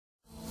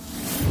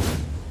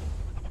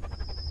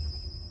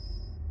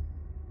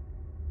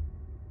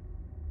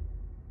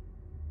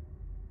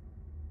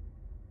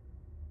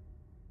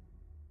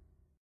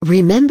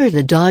Remember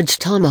the Dodge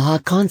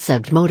Tomahawk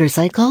concept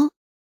motorcycle?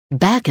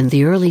 Back in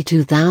the early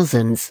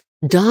 2000s,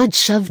 Dodge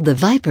shoved the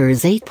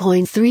Viper's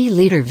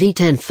 8.3-liter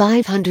V10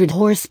 500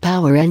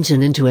 horsepower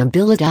engine into a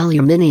billet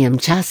aluminium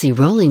chassis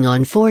rolling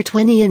on 4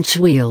 20-inch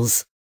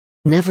wheels.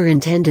 Never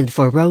intended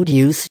for road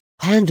use,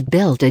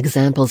 hand-built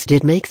examples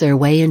did make their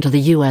way into the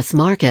U.S.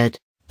 market,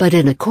 but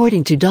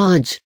according to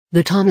Dodge,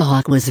 the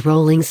Tomahawk was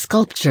rolling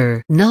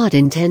sculpture not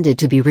intended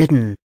to be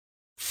ridden.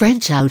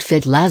 French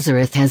outfit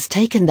Lazareth has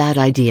taken that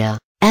idea,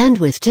 and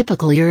with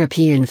typical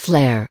European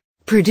flair,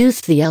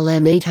 produced the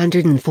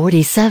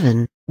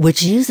LM847,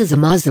 which uses a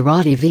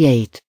Maserati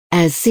V8,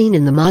 as seen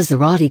in the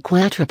Maserati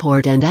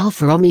Quattroporte and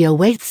Alfa Romeo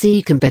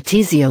V8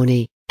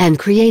 Competizione, and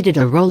created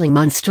a rolling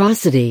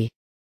monstrosity.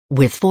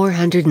 With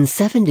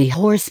 470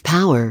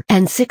 horsepower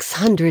and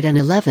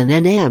 611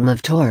 Nm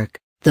of torque,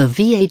 the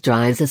V8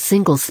 drives a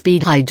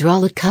single-speed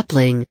hydraulic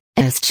coupling,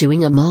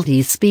 eschewing a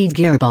multi-speed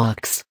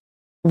gearbox.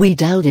 We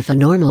doubt if a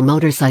normal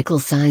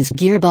motorcycle-sized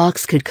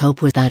gearbox could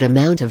cope with that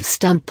amount of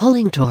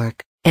stump-pulling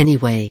torque,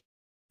 anyway.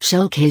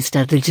 Showcased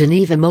at the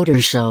Geneva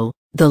Motor Show,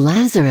 the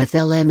Lazareth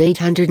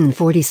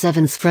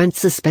LM847's front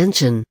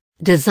suspension,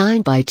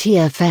 designed by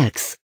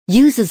TFX,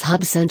 uses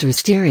hub-center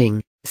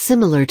steering,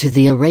 similar to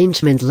the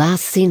arrangement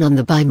last seen on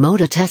the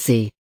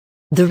Bimota.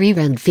 The rear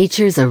end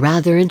features a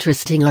rather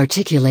interesting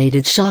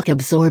articulated shock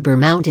absorber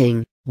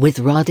mounting, with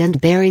rod end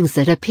bearings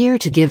that appear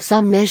to give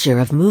some measure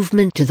of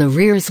movement to the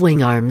rear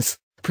swing arms,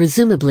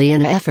 presumably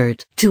an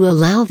effort to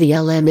allow the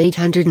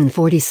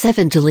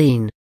LM847 to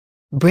lean.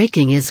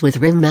 Braking is with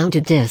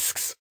rim-mounted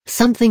discs,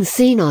 something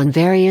seen on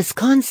various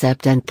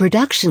concept and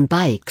production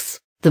bikes,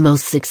 the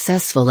most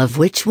successful of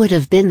which would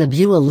have been the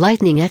Buell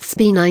Lightning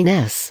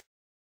XB9S.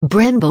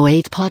 Brembo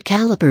 8-pot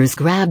calipers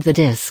grab the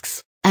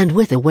discs, and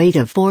with a weight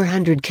of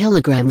 400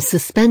 kilograms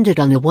suspended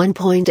on a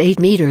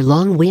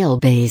 1.8-meter-long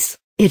wheelbase,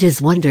 it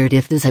is wondered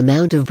if this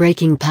amount of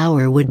braking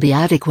power would be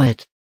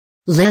adequate.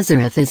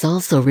 Lazareth is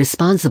also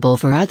responsible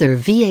for other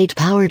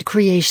V8-powered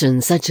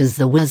creations such as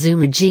the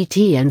Wazuma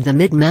GT and the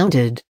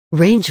mid-mounted,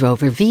 Range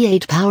Rover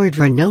V8-powered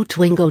Renault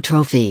Twingo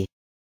Trophy.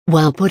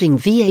 While putting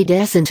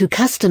V8s into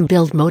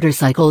custom-built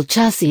motorcycle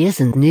chassis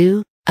isn't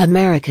new,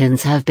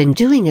 Americans have been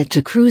doing it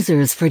to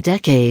cruisers for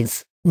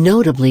decades,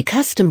 notably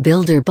custom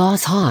builder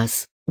Boss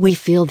Hoss. We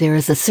feel there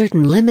is a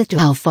certain limit to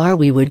how far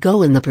we would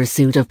go in the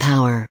pursuit of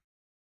power.